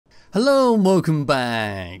Hello and welcome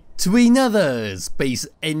back to another Space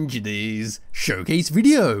Engineers Showcase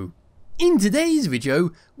video. In today's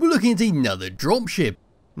video, we're looking at another dropship.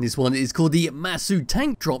 This one is called the Masu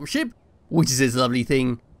Tank Dropship, which is this lovely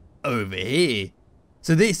thing over here.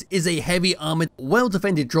 So this is a heavy armoured,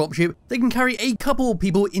 well-defended dropship that can carry a couple of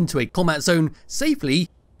people into a combat zone safely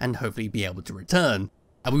and hopefully be able to return.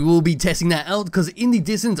 And we will be testing that out because in the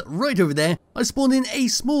distance right over there, I spawned in a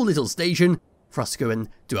small little station for us to go and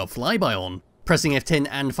do a flyby on. Pressing F10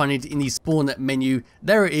 and finding it in the spawn menu,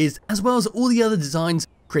 there it is, as well as all the other designs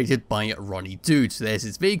created by Ronnie Dude. So there's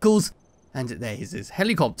his vehicles, and there is his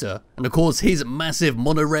helicopter, and of course his massive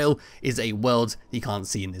monorail is a world you can't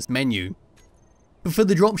see in this menu. But for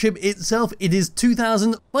the dropship itself, it is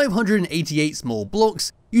 2,588 small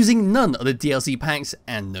blocks, using none of the DLC packs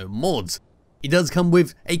and no mods. It does come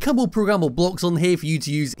with a couple programmable blocks on here for you to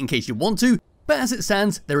use in case you want to, but as it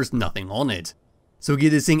stands, there is nothing on it. So we'll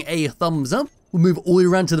give this thing a thumbs up, we'll move all the way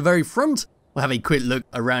around to the very front, we'll have a quick look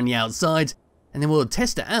around the outside, and then we'll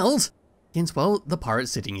test it out against, well, the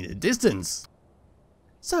pirates sitting in the distance.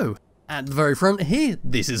 So, at the very front here,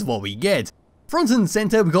 this is what we get. Front and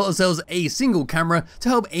centre, we've got ourselves a single camera to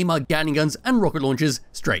help aim our gatling guns and rocket launchers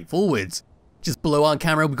straight forwards. Just below our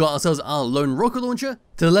camera, we've got ourselves our lone rocket launcher.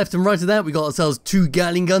 To the left and right of that, we've got ourselves two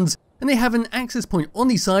gatling guns, and they have an access point on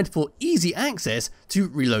the side for easy access to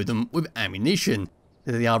reload them with ammunition.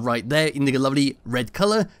 There they are right there in the lovely red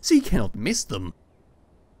colour, so you cannot miss them.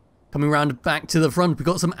 Coming around back to the front, we've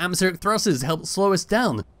got some atmospheric thrusters to help slow us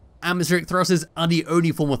down. Atmospheric thrusters are the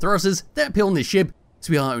only form of thrusters that appear on this ship, so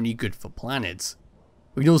we are only good for planets.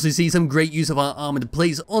 We can also see some great use of our armoured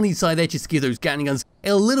plates on the side there just to give those gatling guns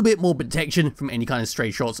a little bit more protection from any kind of stray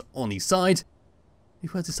shots on the side.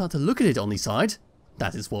 If we were to start to look at it on the side,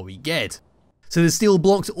 that is what we get. So the steel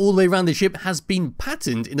blocks all the way around the ship has been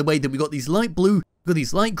patterned in the way that we got these light blue, we've got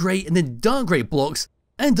these light grey and then dark grey blocks,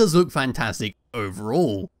 and it does look fantastic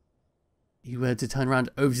overall. If you were to turn around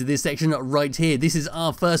over to this section right here, this is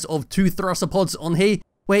our first of two thruster pods on here,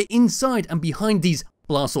 where inside and behind these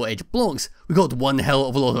blast door edge blocks, we got one hell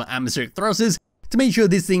of a lot of atmospheric thrusters to make sure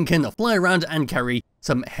this thing can fly around and carry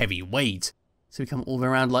some heavy weight. So we come all the way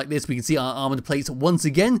around like this, we can see our armoured plates once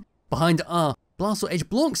again. Behind our blast door edge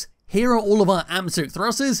blocks, here are all of our atmospheric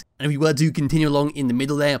thrusters, and if we were to continue along in the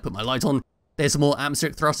middle there, I'll put my light on, there's some more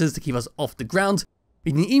atmospheric thrusters to keep us off the ground.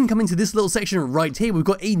 We can even come into this little section right here, we've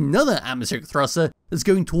got another atmospheric thruster that's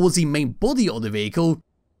going towards the main body of the vehicle.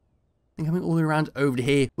 And coming all the way around over to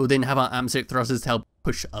here, we'll then have our atmospheric thrusters to help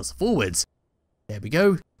push us forwards. There we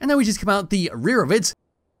go, and now we just come out the rear of it,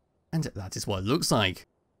 and that is what it looks like.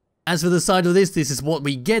 As for the side of this is what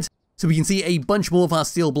we get, so we can see a bunch more of our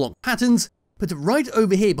steel block patterns, but right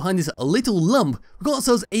over here behind this little lump, we've got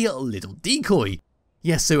ourselves a little decoy.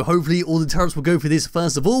 Yes, so hopefully all the turrets will go for this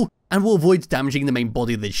first of all, and will avoid damaging the main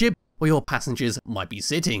body of the ship where your passengers might be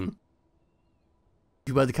sitting. If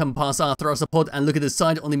you were to come past our thruster pod and look at the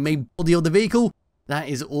side on the main body of the vehicle, that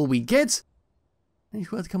is all we get. And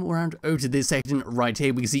if you were to come around over to this section right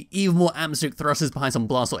here, we can see even more atmospheric thrusters behind some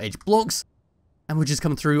blast door edge blocks. And we'll just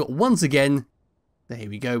come through once again. There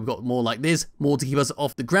we go, we've got more like this, more to keep us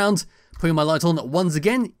off the ground. Putting my light on once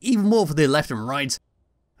again, even more for the left and right.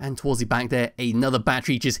 And towards the back there, another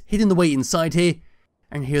battery just hidden away inside here.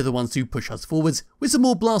 And here are the ones to push us forwards with some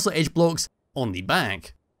more blast door edge blocks on the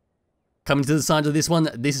back. Coming to the side of this one,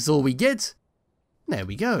 this is all we get. There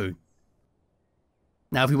we go.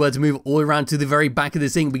 Now if we were to move all the way around to the very back of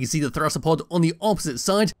this thing, we can see the thruster pod on the opposite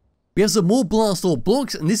side. We have some more blast door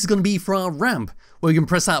blocks, and this is going to be for our ramp, where you can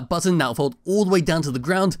press that button that will fold all the way down to the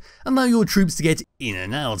ground and allow your troops to get in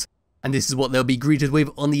and out. And this is what they'll be greeted with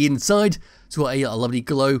on the inside. So a lovely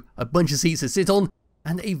glow, a bunch of seats to sit on,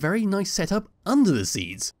 and a very nice setup under the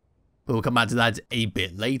seats. But we'll come back to that a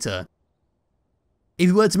bit later. If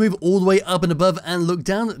we were to move all the way up and above and look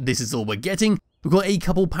down, this is all we're getting. We've got a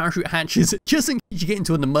couple parachute hatches just in case you get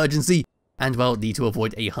into an emergency and, well, need to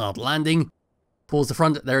avoid a hard landing. Towards the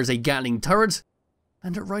front, there is a gatling turret.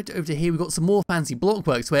 And right over to here, we've got some more fancy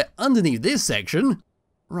blockworks where underneath this section,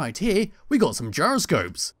 right here, we got some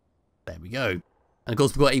gyroscopes. There we go. And of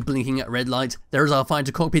course, we've got a blinking red light. There is our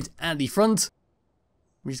fighter cockpit at the front.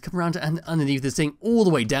 We just come around and underneath this thing all the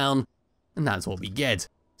way down, and that's what we get.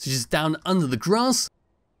 So just down under the grass,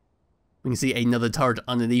 we can see another turret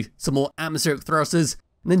underneath, some more atmospheric thrusters,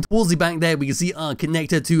 and then towards the back there we can see our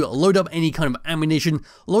connector to load up any kind of ammunition,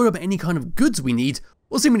 load up any kind of goods we need,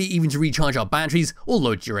 or simply even to recharge our batteries or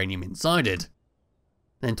load uranium inside it.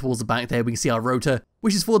 Then towards the back there we can see our rotor,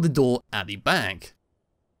 which is for the door at the back.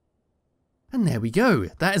 And there we go,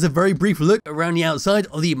 that is a very brief look around the outside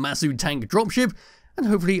of the Masu Tank Dropship, and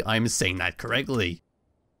hopefully I'm saying that correctly.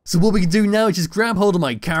 So what we can do now is just grab hold of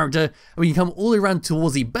my character, and we can come all the way around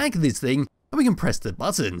towards the back of this thing, and we can press the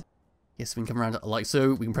button. Yes, we can come around like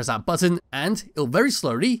so, we can press that button, and it'll very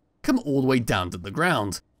slowly come all the way down to the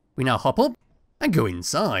ground. We now hop up and go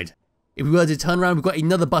inside. If we were to turn around, we've got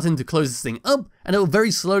another button to close this thing up, and it will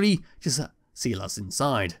very slowly just seal us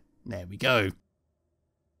inside. There we go.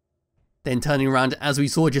 Then turning around, as we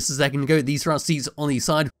saw just a second ago, these are our seats on the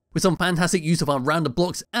side, with some fantastic use of our rounded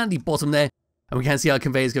blocks at the bottom there, and we can see our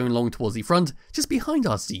conveyors going along towards the front, just behind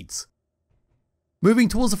our seats. Moving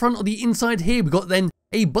towards the front of the inside here, we've got then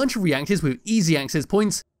a bunch of reactors with easy access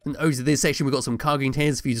points, and over to this section we've got some cargo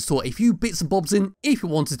containers for you to store a few bits and bobs in if you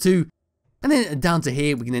wanted to, and then down to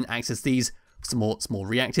here we can then access these for some more small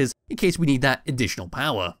reactors in case we need that additional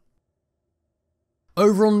power.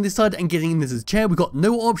 Over on this side and getting in this chair, we've got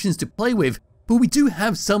no options to play with, but we do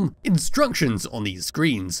have some instructions on these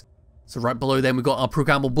screens. So right below them we've got our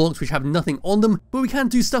programmable blocks which have nothing on them, but we can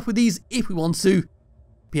do stuff with these if we want to.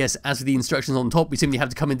 But yes, as for the instructions on top, we simply have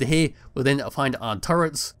to come into here, we'll then find our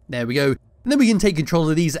turrets, there we go, and then we can take control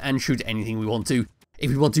of these and shoot anything we want to, if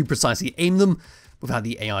we want to precisely aim them, without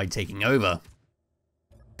the AI taking over.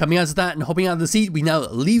 Coming out of that and hopping out of the seat, we now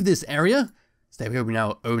leave this area, so there we go, we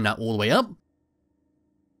now own that all the way up.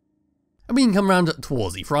 And we can come around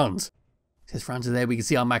towards the front. Just around to there we can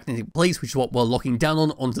see our magnetic plates, which is what we're locking down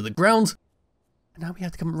on onto the ground. And now we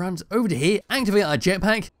have to come around over to here, activate our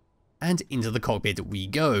jetpack, and into the cockpit we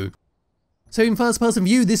go. So in first person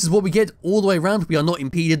view, this is what we get all the way around. We are not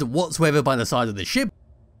impeded whatsoever by the side of the ship.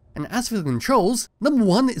 And as for the controls, number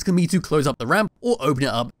one is going to be to close up the ramp or open it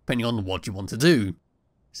up depending on what you want to do.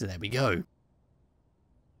 So there we go.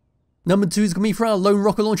 Number two is going to be for our lone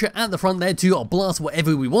rocket launcher at the front there to blast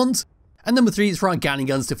whatever we want. And number three is for our gatling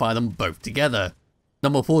guns to fire them both together.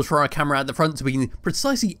 Number four is for our camera at the front so we can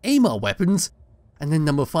precisely aim our weapons. And then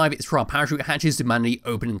number five is for our parachute hatches to manually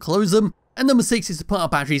open and close them. And number six is to put our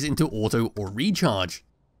batteries into auto or recharge.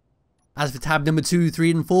 As for tab number 2,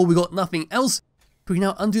 3 and 4, we got nothing else. But we can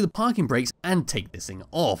now undo the parking brakes and take this thing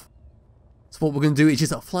off. So what we're going to do is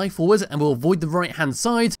just fly forward and we'll avoid the right hand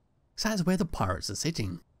side. So that's where the pirates are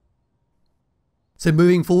sitting. So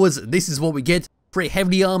moving forwards, this is what we get. For a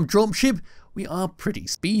heavily armed dropship, we are pretty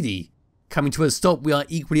speedy. Coming to a stop, we are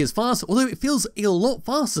equally as fast, although it feels a lot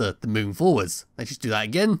faster than moving forwards. Let's just do that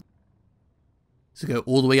again. So go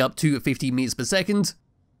all the way up to 50 meters per second.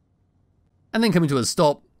 And then coming to a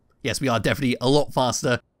stop. Yes, we are definitely a lot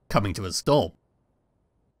faster coming to a stop.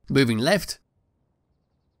 Moving left.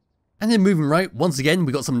 And then moving right. Once again,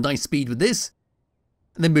 we got some nice speed with this.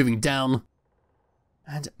 And then moving down.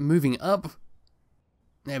 And moving up.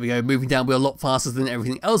 There we go, moving down we're a lot faster than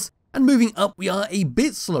everything else, and moving up we are a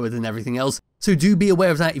bit slower than everything else, so do be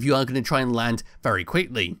aware of that if you are going to try and land very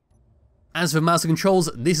quickly. As for mouse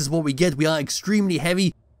controls, this is what we get. We are extremely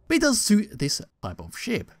heavy, but it does suit this type of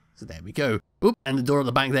ship. So there we go. Oop, and the door at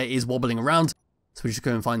the back there is wobbling around, so we just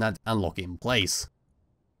go and find that and lock it in place.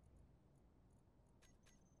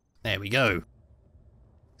 There we go.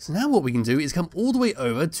 So now what we can do is come all the way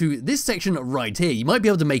over to this section right here. You might be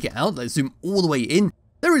able to make it out. Let's zoom all the way in.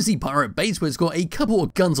 There is the pirate base where it's got a couple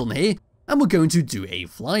of guns on here, and we're going to do a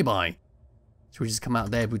flyby. So we just come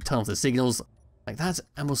out there, we turn off the signals like that,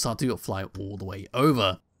 and we'll start to fly all the way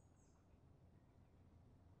over.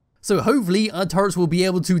 So hopefully our turrets will be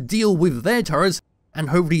able to deal with their turrets,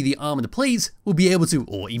 and hopefully the armored plates will be able to,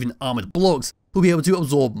 or even armored blocks, will be able to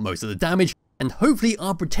absorb most of the damage, and hopefully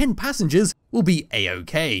our pretend passengers will be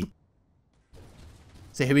a-okay.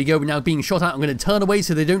 So here we go, we're now being shot at. I'm going to turn away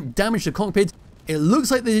so they don't damage the cockpit. It looks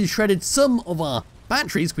like they shredded some of our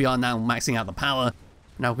batteries. We are now maxing out the power.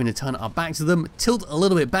 Now we're going to turn our back to them, tilt a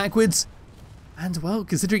little bit backwards. And well,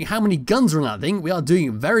 considering how many guns are on that thing, we are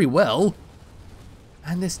doing very well.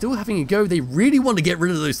 And they're still having a go. They really want to get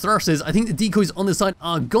rid of those thrusters. I think the decoys on the side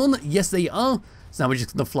are gone. Yes, they are. So now we're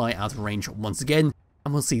just going to fly out of range once again,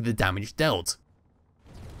 and we'll see the damage dealt.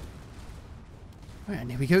 Alright, and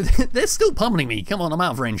here we go. They're still pummeling me. Come on, I'm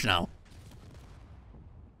out of range now.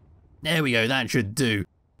 There we go, that should do.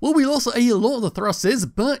 Well, we lost a lot of the thrusters,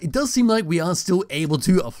 but it does seem like we are still able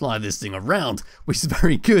to fly this thing around, which is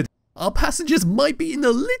very good. Our passengers might be in a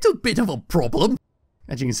little bit of a problem.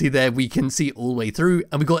 As you can see there, we can see all the way through,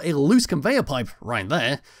 and we've got a loose conveyor pipe right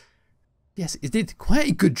there. Yes, it did quite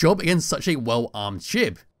a good job against such a well-armed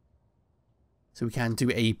ship. So we can do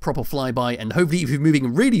a proper flyby, and hopefully if you're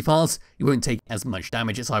moving really fast, you won't take as much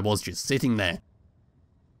damage as I was just sitting there.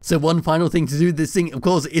 So one final thing to do with this thing, of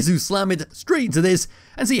course, is to slam it straight into this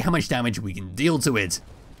and see how much damage we can deal to it.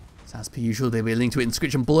 So as per usual, there'll be a link to it in the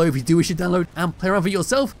description below if you do wish to download and play around for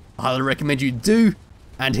yourself. I highly recommend you do.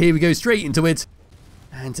 And here we go straight into it.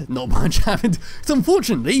 and not much happened. So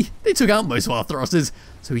unfortunately, they took out most of our thrusters,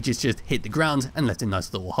 so he just hit the ground and left a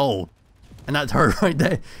nice little hole. And that turret right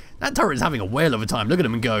there, that turret is having a whale of a time. Look at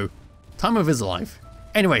him go. Time of his life.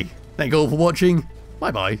 Anyway, thank you all for watching.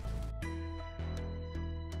 Bye bye.